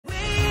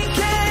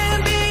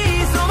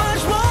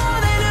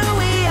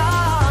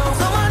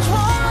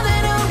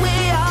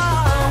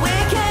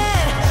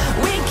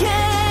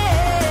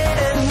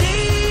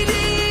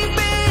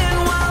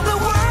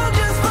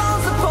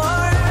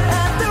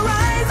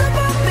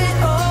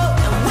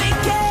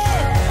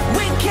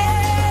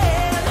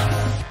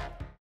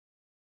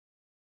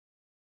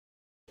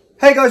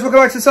Hey guys, welcome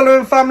back to the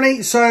Sullivan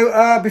family.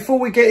 So before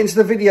we get into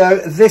the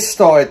video, this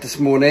started this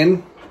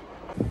morning.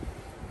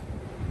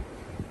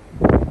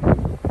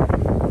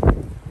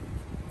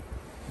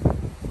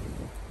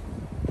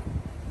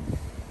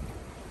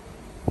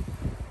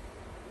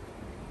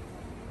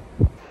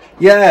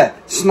 Yeah,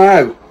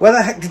 snow. Where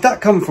the heck did that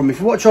come from?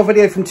 If you watch our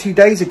video from 2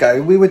 days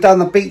ago, we were down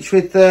the beach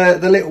with the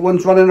little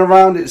ones running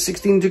around. It was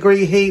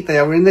 16-degree heat.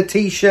 They were in the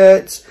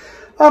t-shirts.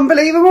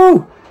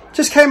 Unbelievable.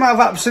 Just came out of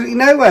absolutely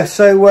nowhere.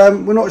 So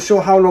we're not sure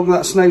how long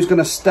that snow's going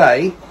to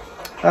stay.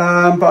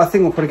 But I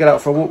think we'll probably get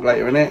out for a walk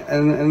later in it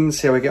and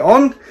see how we get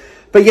on.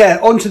 But yeah,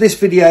 on to this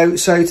video.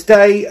 So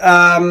today,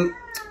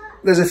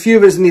 there's a few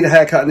of us that need a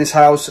haircut in this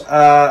house.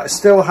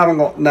 Still haven't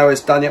got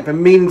Noah's done yet.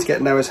 Been meaning to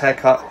get Noah's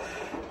haircut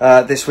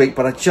this week,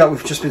 but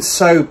we've just been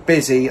so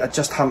busy. I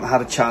just haven't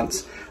had a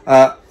chance.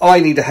 I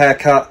need a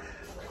haircut.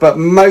 But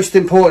most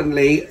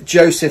importantly,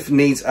 Joseph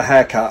needs a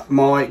haircut.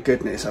 My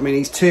goodness. I mean,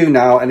 he's 2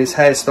 now and his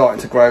hair's starting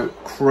to grow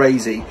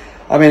crazy.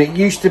 I mean, it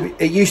used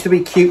to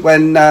be cute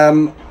when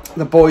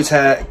the boy's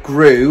hair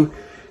grew,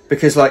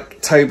 because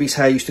like Toby's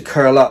hair used to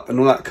curl up and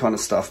all that kind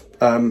of stuff,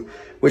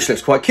 which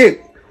looks quite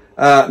cute.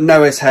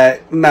 Noah's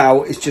hair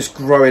now is just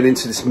growing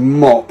into this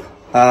mop.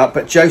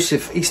 But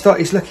Joseph, he's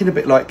looking a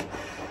bit like,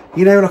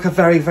 you know, like a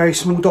very, very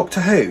small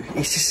Doctor Who.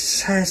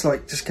 His hair's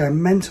like just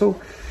going mental.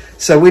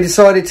 So we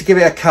decided to give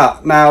it a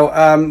cut.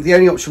 Now, the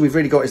only option we've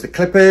really got is the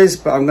clippers,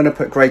 but I'm going to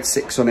put grade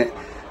 6 on it.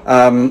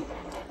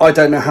 I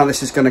don't know how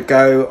this is going to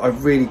go. I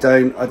really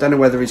don't. I don't know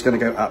whether he's going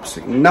to go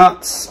absolutely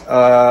nuts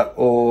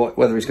or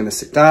whether he's going to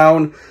sit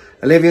down.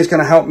 Olivia's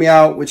going to help me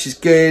out, which is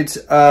good.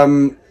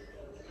 But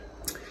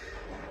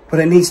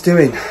it needs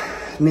doing.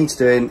 It needs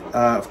doing.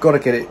 I've got to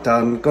get it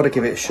done. Got to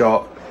give it a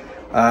shot.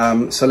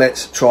 So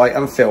let's try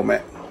and film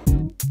it.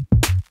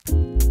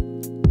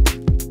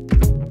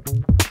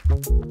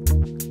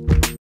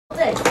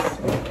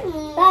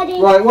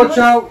 Right, watch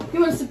out. He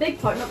wants the big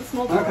part, not the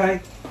small part. Okay.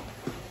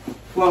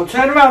 Well,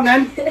 turn around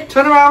then.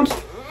 Turn around.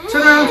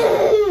 Turn around.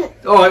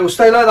 All right, we'll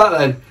stay like that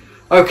then.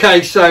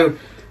 Okay, so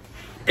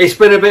it's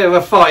been a bit of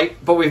a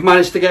fight, but we've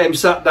managed to get him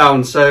sat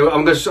down. So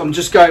I'm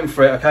just going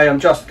for it. Okay, I'm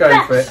just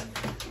going for it.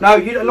 No,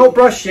 you don't, not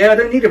brush yet. I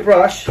don't need a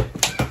brush.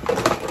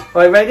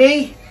 Right,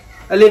 ready?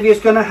 Olivia's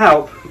going to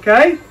help.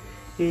 Okay.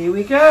 Here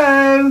we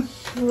go.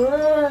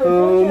 Whoa,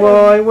 oh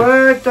my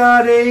word,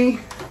 Daddy.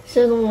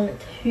 So the one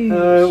that's huge.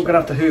 We're going to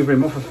have to hoover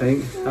him off, I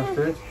think,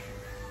 after it.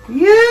 Yay!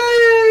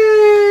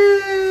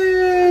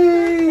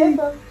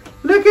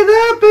 Look at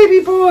that,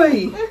 baby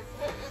boy.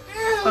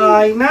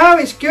 I know,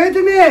 it's good,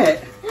 isn't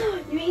it?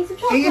 You eat some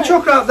chocolate? Eat your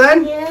chocolate up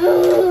then.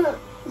 Yeah.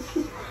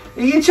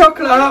 Eat your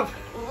chocolate up.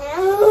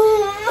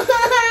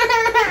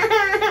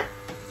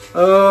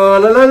 Oh,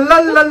 la la la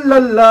la la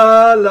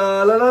la la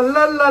la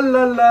la la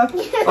la la.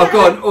 I've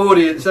got an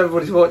audience,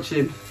 everybody's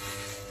watching.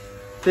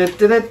 Oh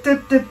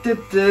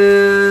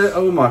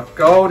my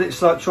god,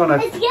 it's like trying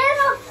to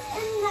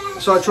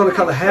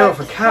cut the hair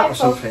off a cat or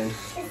something.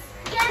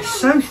 It's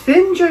so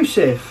thin,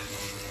 Joseph.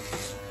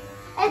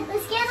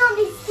 It's getting on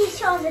his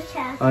shoulder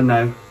chair. I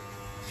know.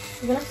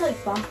 You're gonna have to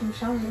bath and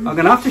shower him. I'm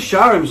gonna have to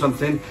shower him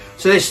something.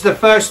 So this is the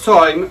first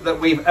time that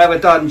we've ever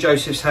done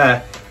Joseph's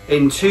hair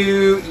in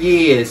 2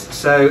 years.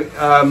 So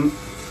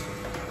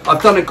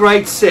I've done a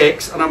grade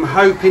 6 and I'm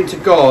hoping to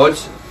God,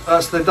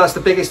 that's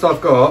the biggest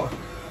I've got.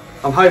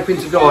 I'm hoping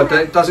to God that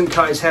it doesn't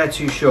cut his hair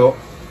too short.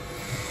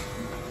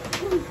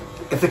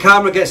 If the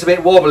camera gets a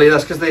bit wobbly,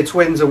 that's because their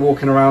twins are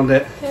walking around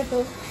it.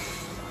 Careful.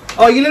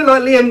 Oh, you look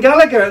like Liam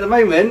Gallagher at the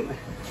moment.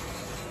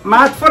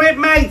 Mad for it,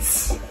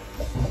 mates.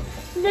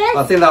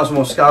 I think that was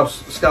more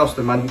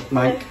Scalston,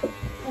 mate.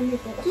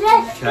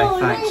 Okay,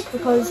 thanks.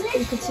 Because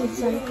you could see the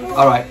sun.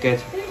 Alright, good.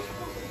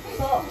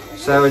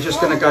 So we're just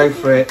going to go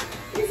for it.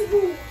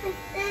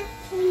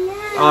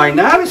 I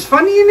know, it's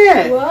funny, isn't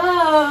it?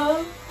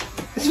 Whoa.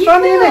 It's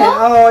funny, isn't it?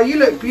 Oh, you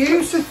look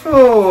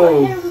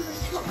beautiful.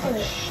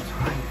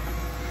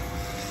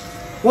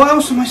 What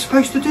else am I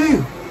supposed to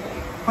do?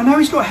 I know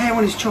he's got hair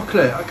on his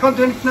chocolate. I can't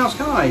do anything else,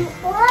 can I?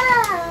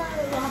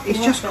 It's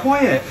just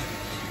quiet.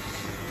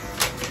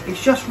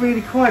 It's just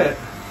really quiet.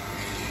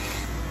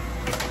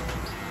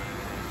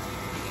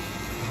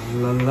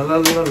 La la la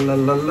la la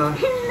la la.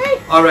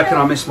 I reckon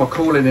I missed my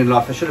calling in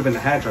life. I should have been a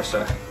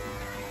hairdresser.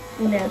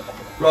 No.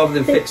 Rather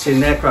than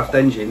fixing aircraft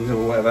engines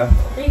or whatever.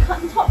 Are you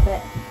cutting the top bit?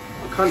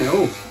 I can't it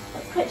all.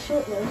 That's quite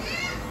short though.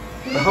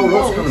 The whole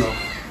lot's coming off.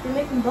 You're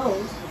making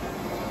bold.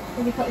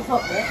 Have you cut the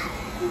top bit?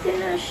 I'm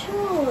gonna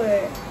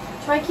short.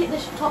 Try and keep the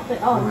top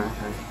bit on. Right,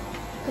 okay.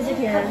 Because if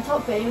you cut the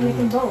top bit, you're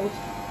making bold.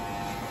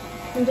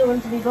 You don't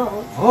want to be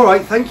bold.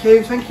 Alright, thank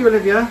you. Thank you,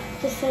 Olivia.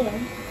 Just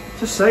saying.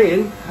 Just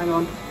saying. Hang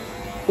on.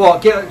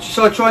 What?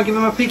 Shall I try and give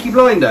him a peaky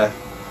blinder?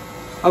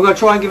 I'm going to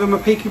try and give him a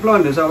peaky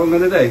blinder. Is that what I'm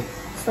going to do?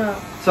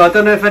 Stop. So I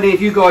don't know if any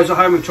of you guys at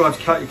home have tried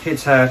to cut your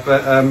kids' hair,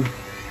 but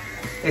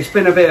it's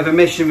been a bit of a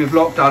mission with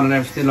lockdown and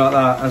everything like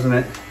that, hasn't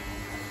it?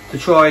 To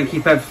try and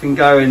keep everything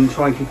going,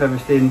 try and keep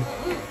everything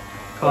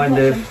kind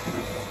of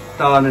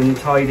done and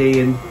tidy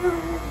and...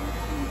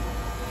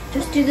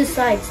 Just do the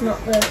sides,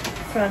 not the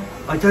front?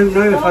 I don't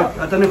know if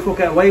I don't know if we'll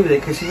get away with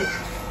it, because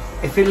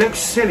if it looks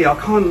silly, I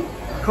can't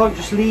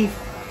just leave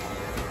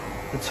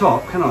the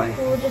top, can I?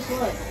 We'll just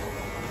look.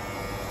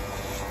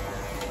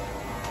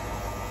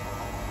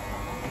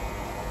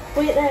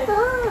 Wait there.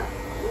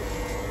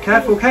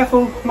 Careful,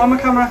 careful. Come on, my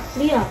camera.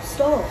 Leah,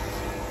 stop.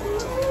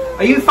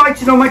 Are you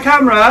fighting on my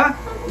camera?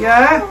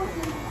 Yeah?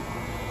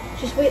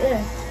 Just wait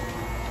there.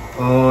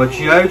 Oh,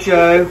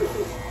 Jojo.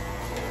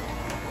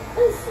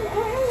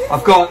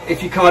 I've got,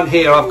 if you can't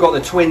hear, I've got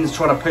the twins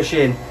trying to push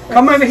in.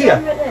 Come over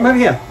here. Come over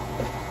here.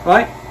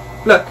 Right?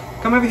 Look,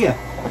 come over here.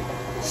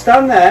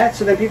 Stand there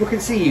so then people can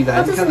see you then.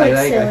 That doesn't look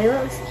silly,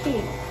 that looks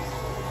cute.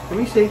 Let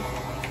me see.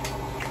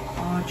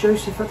 Oh,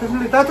 Joseph, that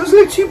doesn't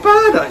look too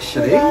bad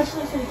actually. Yeah,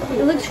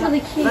 it looks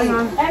really cute. Hang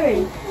on.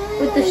 Erin,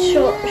 with the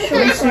short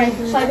side.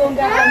 Shall I go and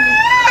get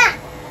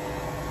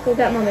Go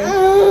get Mummy.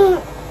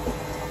 So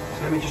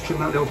let me just trim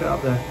that little bit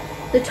up there.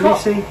 The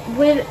top,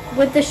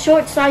 with the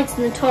short sides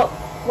and the top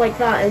like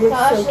that, it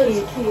looks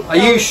so cute. Are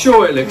you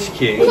sure it looks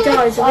cute? It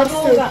does, it looks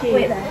so cute.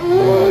 Wait there.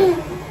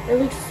 It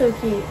looks so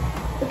cute.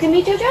 Look at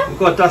me, Jojo. I've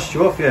got to dust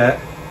you off yet.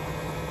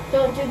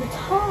 Don't do the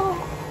top.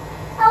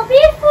 I'll be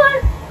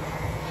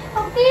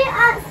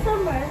at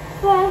summer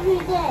for every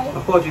day.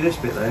 I've got to do this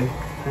bit though.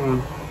 Hang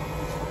on.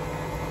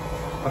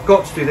 I've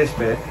got to do this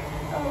bit.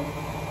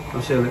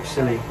 I'll see it looks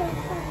silly.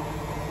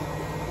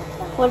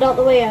 Hold out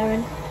the way,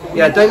 Erin.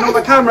 Yeah, don't knock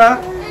the camera.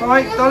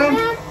 Alright, darling.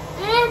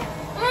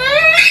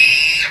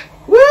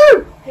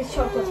 Woo! His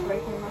chocolate's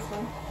breaking last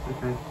time.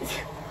 Okay.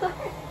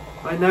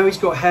 I know he's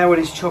got hair on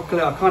his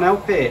chocolate. I can't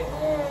help it.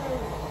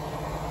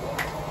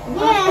 Do you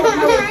want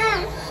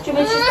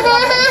me to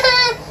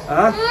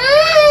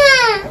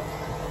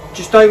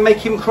just Just don't make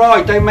him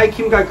cry. Don't make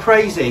him go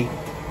crazy.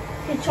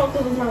 His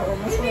chocolate was melting,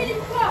 that's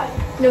why.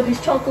 No, his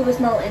chocolate was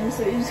melting,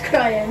 so he was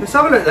crying. Let's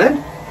have a look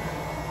then.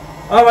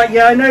 Alright,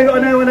 yeah, I know.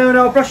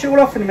 I'll brush it all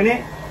off in a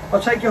minute.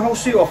 I'll take your whole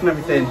suit off and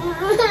everything.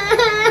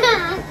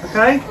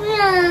 Okay?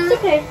 It's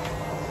okay.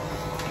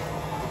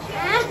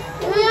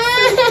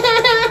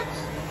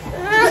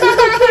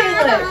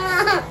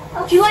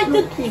 Do you like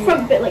the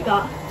front bit like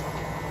that?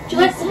 Do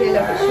you like the bit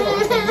like that?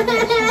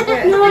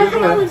 No, I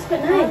think that looks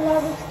quite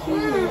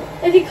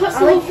nice. If you cut the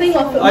whole thing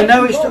off,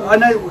 I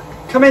know.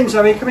 Come in,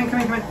 Zoe. Come in.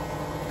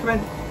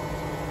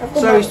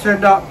 Zoe's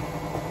turned up.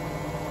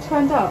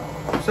 Turned up?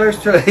 Zoe's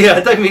turned. Yeah, I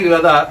don't mean it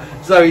like that.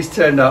 Zoe's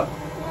turned up.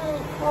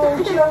 Oh,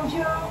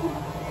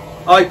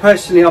 Jojo. I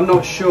personally, I'm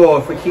not sure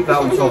if we keep that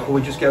on top or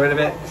we just get rid of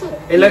it.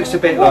 It looks a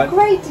bit like. What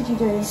grade did you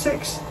do?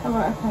 6. Oh,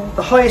 right, okay.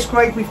 The highest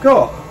grade we've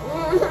got.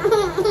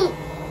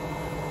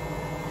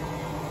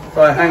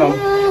 Right, hang on.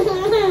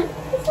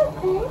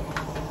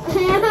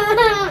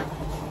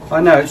 I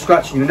know, it's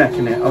scratching your neck,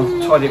 isn't it? I'll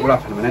tidy it all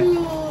up in a minute.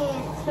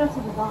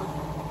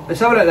 Let's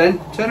have a look then.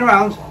 Turn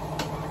around.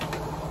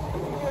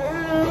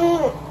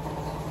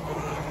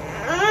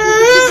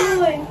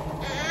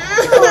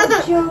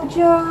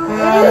 Jojo.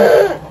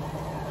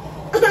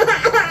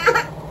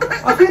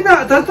 I think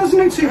that doesn't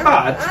look too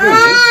bad, to be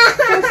honest.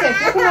 Joseph,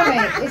 look at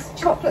Mummy. This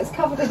chocolate's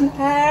covered in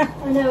hair.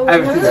 I know.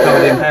 Everything's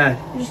covered in hair.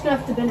 You're just going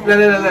to have to bin it.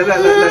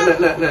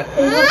 Look.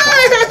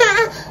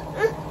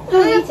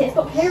 Don't eat it, it's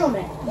got hair on it.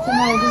 I don't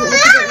know, does it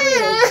look a bit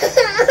weird?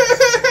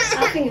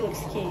 I think it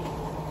looks cute.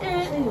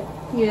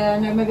 Yeah,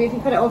 no, maybe if you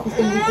cut it off, he's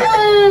going to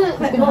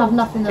have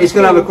nothing. He's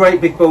going to have a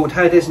great big bald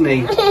head, isn't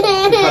he?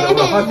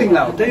 I think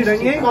that'll do,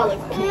 don't you?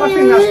 I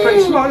think that's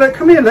pretty smart. Look,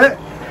 come here, look.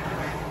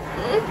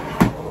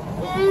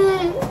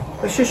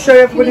 Let's just show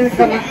everybody the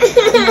camera.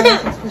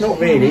 Not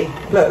really.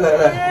 Look.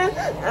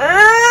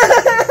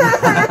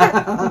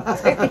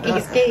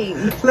 He's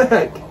keen.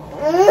 Look.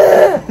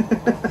 Oh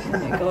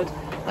my god.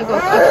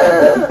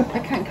 I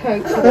can't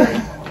cope today.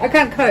 I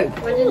can't cope.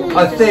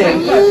 I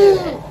think.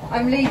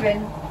 I'm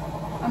leaving.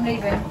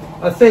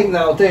 I think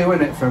that'll do,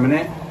 won't it, for a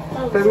minute?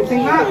 Don't we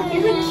think that?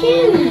 Isn't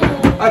cute?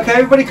 Okay,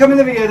 everybody come in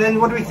the video then.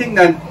 What do we think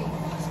then?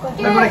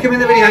 Everybody come in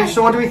the video.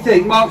 So what do we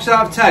think? Marks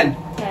out of 10.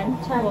 10.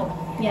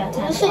 Yeah,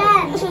 10.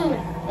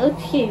 It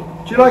looks cute.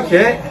 Do you like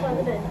it?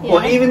 Yeah.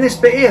 What, even this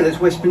bit here that's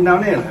wisping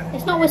down here? Look?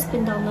 It's not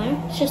wisping down though.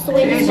 It's just the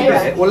way It his is a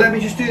hair bit. Well, let me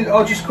just do.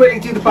 I'll just quickly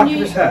do the back of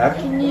his hair.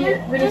 Can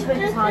you really twist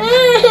his hair?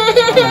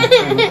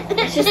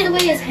 It's just the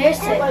way his hair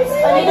sits. I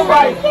need a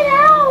wipe.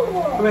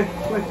 Come here.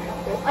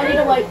 I need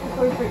a wipe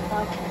before we break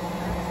that.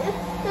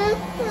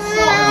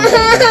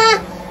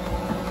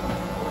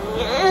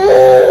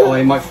 Oh,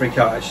 he might freak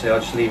out actually. I'll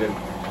just leave him.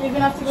 You're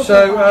gonna have to go.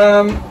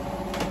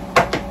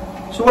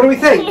 So what do we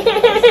think?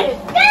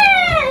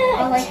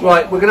 I like it.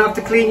 Right, we're gonna have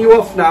to clean you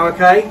off now,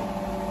 okay?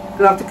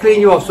 Gonna have to clean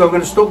you off. So I'm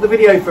gonna stop the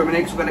video for a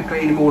minute because we're gonna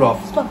clean him all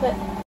off. Stop it.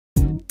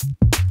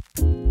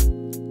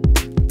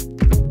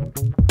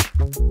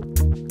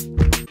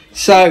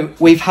 So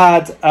we've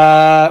had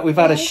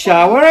a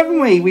shower, haven't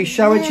we? We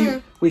showered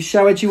you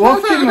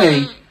off, didn't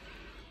we?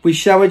 We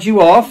showered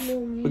you off.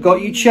 We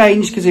got you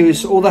changed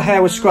because all the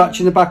hair was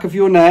scratching the back of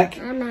your neck.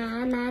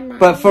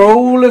 But for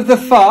all of the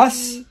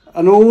fuss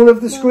and all of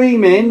the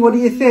screaming, what do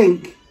you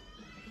think?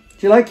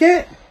 Do you like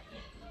it?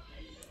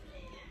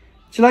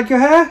 Do you like your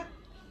hair?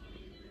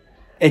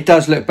 It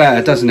does look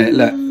better, doesn't it?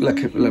 Look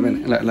at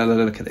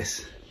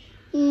this.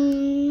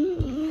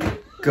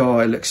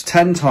 God, it looks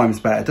 10 times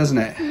better, doesn't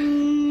it?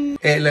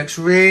 It looks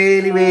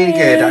really, really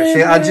good,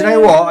 actually. And do you know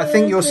what? I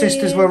think your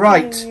sisters were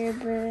right.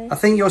 I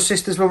think your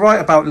sisters were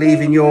right about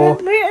leaving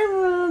your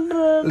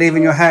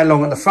hair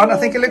long at the front. I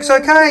think it looks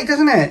okay,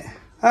 doesn't it?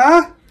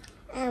 Huh?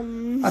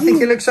 I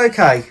think it looks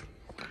okay.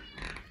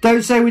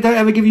 Don't say we don't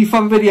ever give you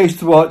fun videos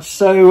to watch.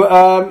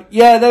 So,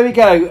 yeah, there we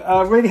go.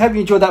 I really hope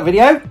you enjoyed that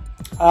video.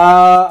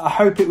 I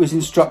hope it was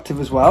instructive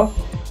as well,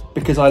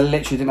 because I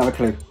literally didn't have a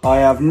clue. I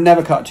have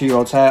never cut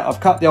 2-year-olds' hair. I've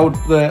cut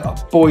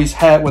the boys'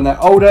 hair when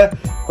they're older,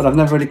 but I've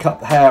never really cut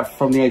the hair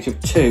from the age of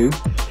 2.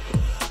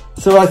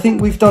 So I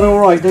think we've done all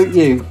right, don't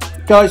you?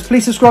 Guys,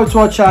 please subscribe to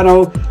our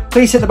channel.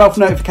 Please hit the bell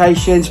for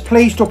notifications.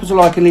 Please drop us a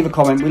like and leave a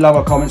comment. We love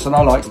our comments and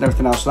our likes and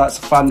everything else, so that's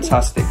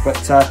fantastic.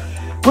 But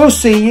we'll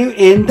see you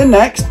in the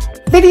next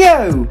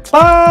video.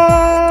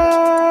 Bye!